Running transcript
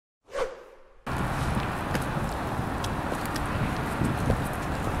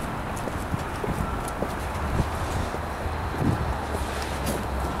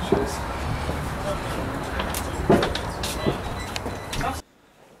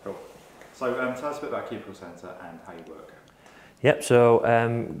So tell us a bit about Cubicle Centre and how you work. Yep, so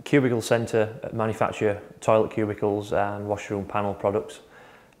Cubicle Centre manufacture toilet cubicles and washroom panel products.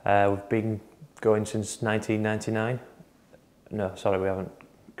 We've been going since 1999. No, sorry, we haven't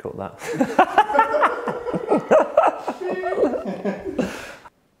cut that.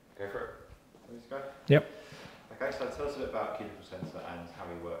 Go for it. Let's go. Yep. Okay, so tell us a bit about Cubicle Centre and how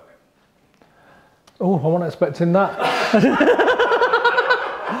you work. Oh, I wasn't expecting that.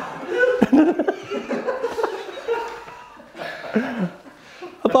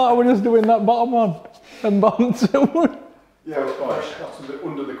 I thought I was just doing that bottom one and bottom two. Yeah, well, that's a bit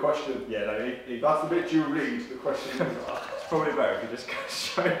under the question. Yeah, no, That's the bit you read, the question is it's probably better if you just go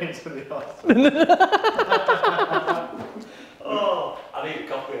straight into the answer. Oh, I need a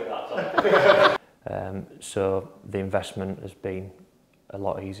copy of that. So the investment has been a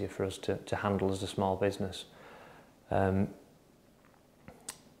lot easier for us to handle as a small business. That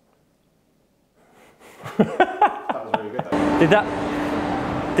was really good though.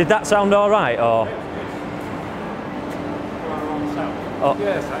 Did that sound all right, or? Oh.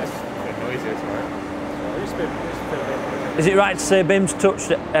 Yes, that's a bit noisy, it's alright. Is it right to say Bim's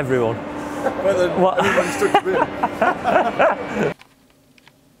touched everyone? Well, then What? everybody's touched Bim.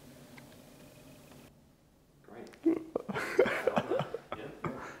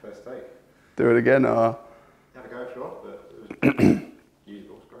 First take. Do it again, or? Have a go if you want, but it was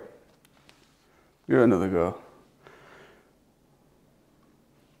usable, it's great. Give it another go.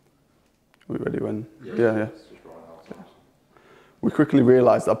 Are we ready when? Yeah. It's just rolling out time. We quickly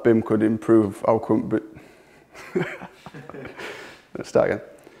realised that BIM could improve our current Let's start again.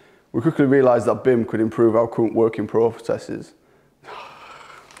 We quickly realised that BIM could improve our current working processes. I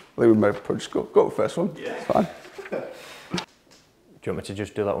think we may probably just go with the first one. Yeah. It's fine. Do you want me to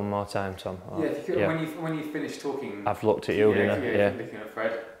just do that one more time, Tom? Or, Yeah, if you could, when you finish talking. I've looked at you, didn't I? Yeah. Looking at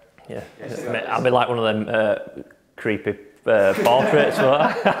Fred. Yeah. Yeah, I'll be like one of them creepy portraits,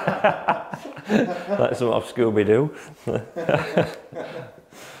 like some of Scooby-Doo. Yeah.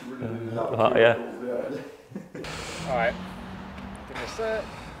 Alright. Give me a sec.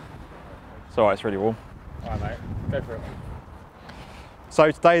 It's alright, it's really warm. Alright mate, go for it.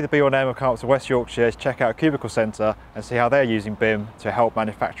 So today the B1M have come up to West Yorkshire to check out Cubicle Centre and see how they're using BIM to help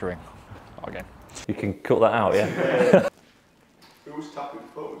manufacturing. Again. You can cut that out, yeah? Who's tapping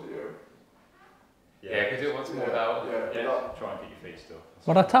phones here? Yeah, because it wants more out. Yeah. Try and keep your feet still.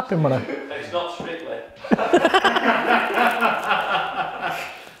 What I tapping when I? And it's not strictly.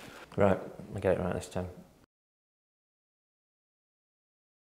 Right, I get it right this time.